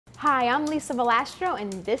Hi, I'm Lisa Valastro,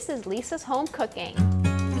 and this is Lisa's Home Cooking.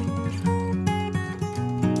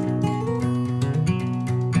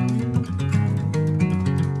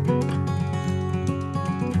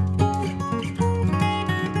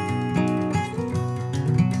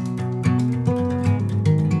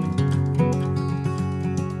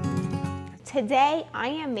 Today, I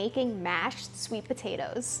am making mashed sweet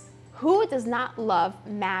potatoes. Who does not love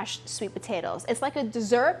mashed sweet potatoes? It's like a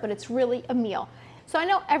dessert, but it's really a meal. So I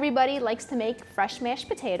know everybody likes to make fresh mashed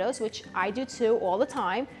potatoes, which I do too all the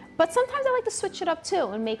time, but sometimes I like to switch it up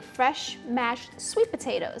too and make fresh mashed sweet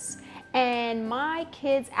potatoes. And my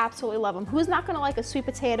kids absolutely love them. Who's not gonna like a sweet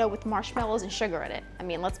potato with marshmallows and sugar in it? I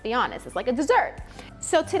mean, let's be honest, it's like a dessert.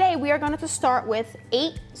 So today we are going to start with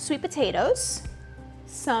 8 sweet potatoes,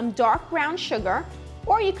 some dark brown sugar,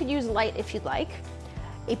 or you could use light if you'd like,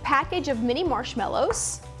 a package of mini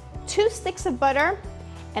marshmallows, 2 sticks of butter,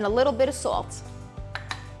 and a little bit of salt.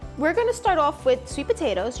 We're gonna start off with sweet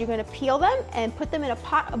potatoes. You're gonna peel them and put them in a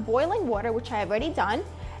pot of boiling water, which I have already done,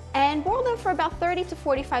 and boil them for about 30 to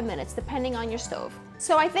 45 minutes, depending on your stove.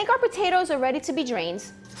 So I think our potatoes are ready to be drained.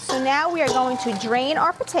 So now we are going to drain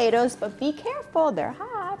our potatoes, but be careful, they're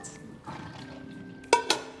hot.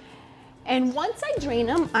 And once I drain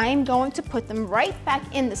them, I'm going to put them right back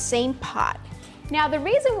in the same pot. Now the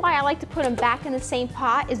reason why I like to put them back in the same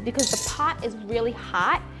pot is because the pot is really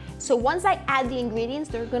hot. So once I add the ingredients,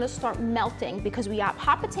 they're gonna start melting because we have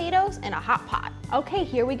hot potatoes and a hot pot. Okay,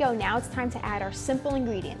 here we go. Now it's time to add our simple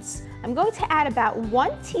ingredients. I'm going to add about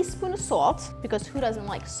 1 teaspoon of salt, because who doesn't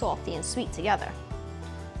like salty and sweet together?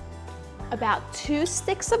 About 2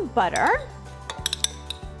 sticks of butter.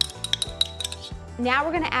 Now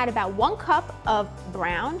we're gonna add about 1 cup of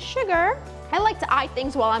brown sugar. I like to eye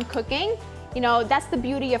things while I'm cooking. You know, that's the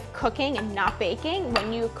beauty of cooking and not baking.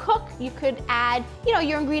 When you cook, you could add,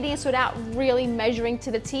 your ingredients without really measuring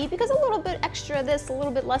to the T, because a little bit extra of this, a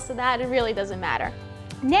little bit less of that, it really doesn't matter.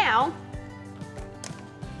 Now,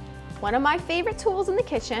 one of my favorite tools in the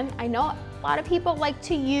kitchen, I know a lot of people like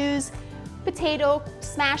to use potato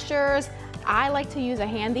smashers. I like to use a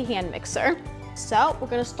handy hand mixer. So we're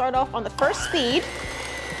gonna start off on the first speed.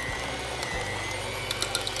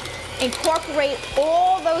 Incorporate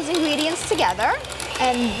all those ingredients together,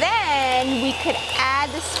 and then we could add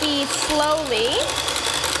the speed slowly.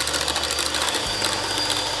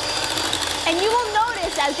 And you will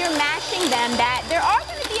notice as you're mashing them that there are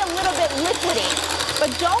going to be a little bit liquidy, but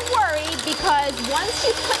don't worry, because once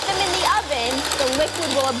you put them in the oven, the liquid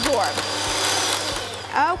will absorb.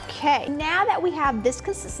 Okay, now that we have this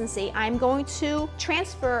consistency, I'm going to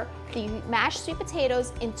transfer the mashed sweet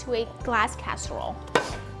potatoes into a glass casserole.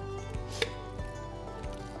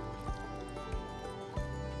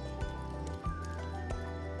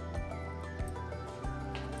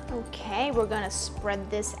 Okay, we're gonna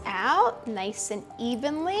spread this out nice and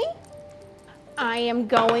evenly. I am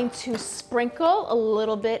going to sprinkle a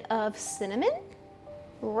little bit of cinnamon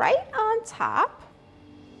right on top.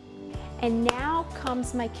 And now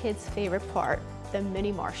comes my kids' favorite part, the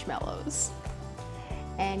mini marshmallows.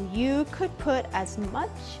 And you could put as much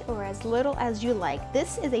or as little as you like.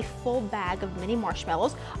 This is a full bag of mini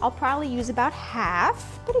marshmallows. I'll probably use about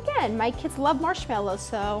half, but again, my kids love marshmallows,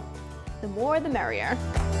 so the more the merrier.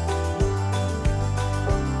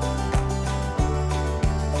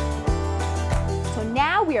 So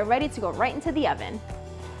now we are ready to go right into the oven.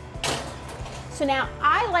 So now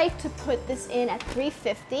I like to put this in at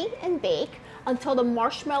 350 and bake until the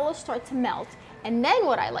marshmallows start to melt. And then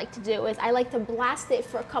what I like to do is I like to blast it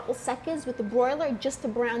for a couple seconds with the broiler just to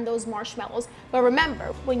brown those marshmallows. But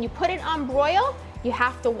remember, when you put it on broil, you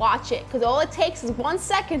have to watch it, because all it takes is 1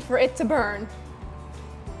 second for it to burn.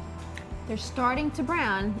 They're starting to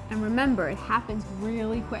brown, and remember, it happens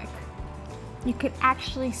really quick. You could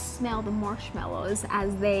actually smell the marshmallows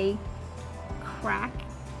as they crack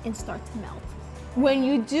and start to melt. When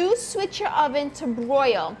you do switch your oven to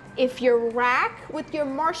broil, if your rack with your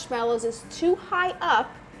marshmallows is too high up,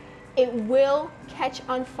 it will catch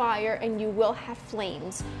on fire and you will have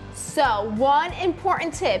flames. So one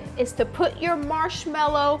important tip is to put your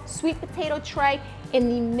marshmallow sweet potato tray in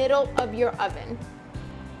the middle of your oven.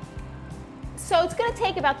 So it's gonna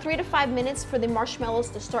take about 3 to 5 minutes for the marshmallows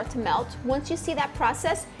to start to melt. Once you see that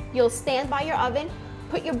process, you'll stand by your oven,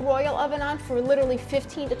 put your broil oven on for literally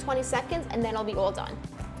 15 to 20 seconds, and then it'll be all done.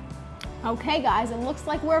 Okay guys, it looks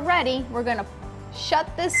like we're ready. We're gonna shut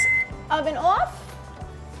this oven off,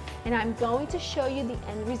 and I'm going to show you the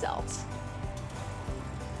end results.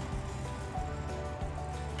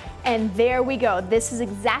 And there we go. This is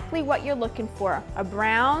exactly what you're looking for. A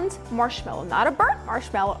browned marshmallow, not a burnt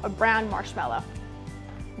marshmallow, a brown marshmallow.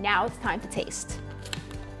 Now it's time to taste.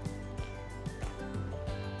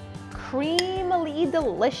 creamily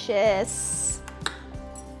delicious.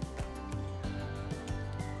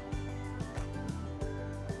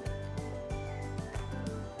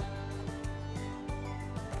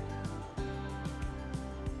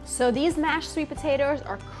 So these mashed sweet potatoes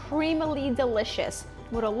are creamily delicious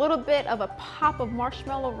with a little bit of a pop of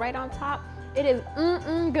marshmallow right on top. It is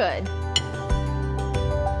good.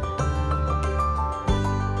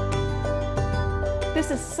 This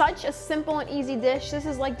is such a simple and easy dish. This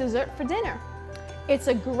is like dessert for dinner. It's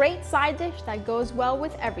a great side dish that goes well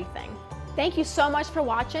with everything. Thank you so much for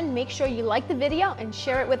watching. Make sure you like the video and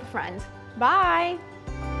share it with a friend. Bye.